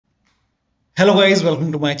Hello guys,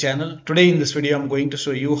 welcome to my channel. Today in this video I'm going to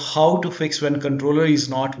show you how to fix when controller is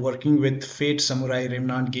not working with Fate Samurai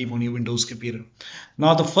Remnant game on your Windows computer.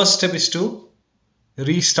 Now the first step is to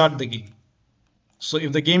restart the game. So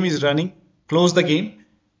if the game is running, close the game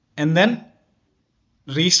and then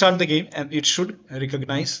restart the game and it should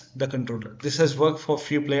recognize the controller. This has worked for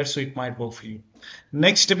few players, so it might work for you.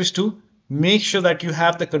 Next step is to make sure that you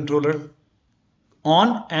have the controller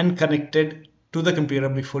on and connected to the computer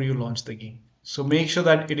before you launch the game. So make sure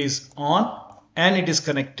that it is on and it is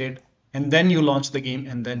connected, and then you launch the game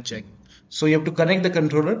and then check. So you have to connect the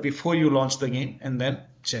controller before you launch the game and then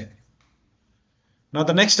check. Now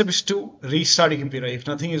the next step is to restart your computer. If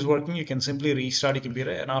nothing is working, you can simply restart your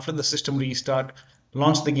computer, and after the system restart,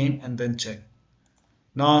 launch the game and then check.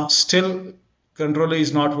 Now still controller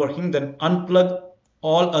is not working, then unplug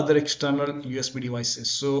all other external USB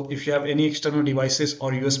devices. So if you have any external devices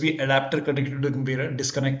or USB adapter connected to the computer,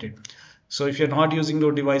 disconnect it. So if you're not using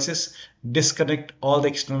those devices, disconnect all the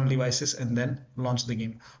external devices and then launch the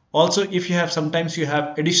game. Also, if you have sometimes you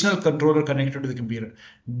have additional controller connected to the computer,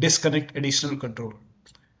 disconnect additional controller.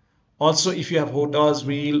 Also, if you have hotas,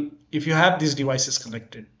 wheel, if you have these devices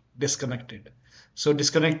connected, disconnect it. So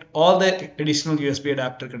disconnect all the additional USB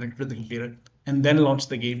adapter connected to the computer and then launch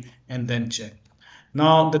the game and then check.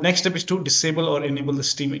 Now the next step is to disable or enable the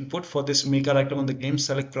Steam input. For this, make a right click on the game,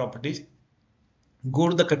 select properties, go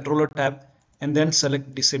to the controller tab and then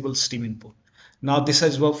select disable Steam input. Now this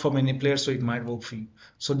has worked for many players, so it might work for you.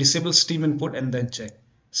 So disable Steam input and then check.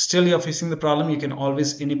 Still you're facing the problem, you can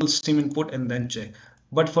always enable Steam input and then check.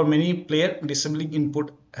 But for many player, disabling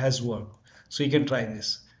input has worked. So you can try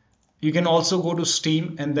this. You can also go to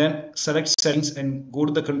Steam and then select settings and go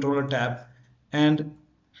to the controller tab, and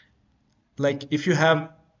like if you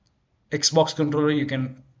have Xbox controller, you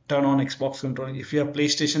can turn on Xbox controller. If you have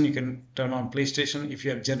PlayStation, you can turn on PlayStation. If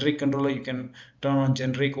you have generic controller, you can turn on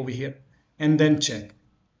generic over here and then check.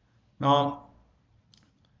 Now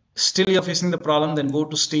still you're facing the problem, then go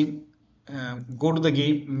to Steam, go to the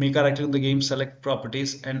game, make a right click on the game, select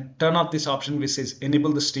properties and turn off this option which says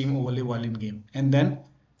enable the Steam overlay while in game, and then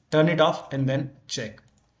turn it off and then check.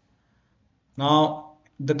 Now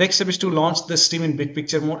the next step is to launch the Steam in big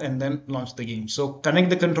picture mode and then launch the game. So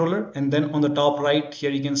connect the controller and then on the top right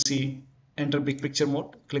here you can see enter big picture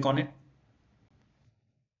mode, click on it.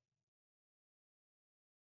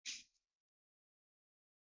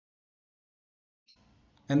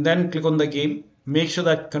 And then click on the game, make sure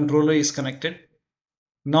that controller is connected.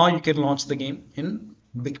 Now you can launch the game in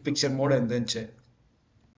big picture mode and then check.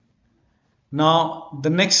 Now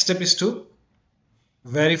the next step is to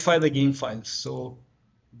verify the game files. So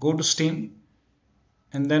go to Steam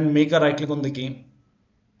and then make a right click on the game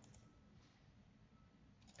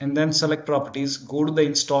and then select properties, go to the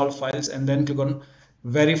install files and then click on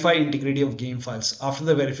verify integrity of game files. After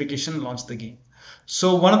the verification, launch the game.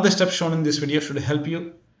 So one of the steps shown in this video should help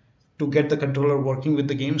you to get the controller working with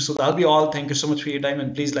the game. So that'll be all. Thank you so much for your time,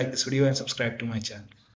 and please like this video and subscribe to my channel.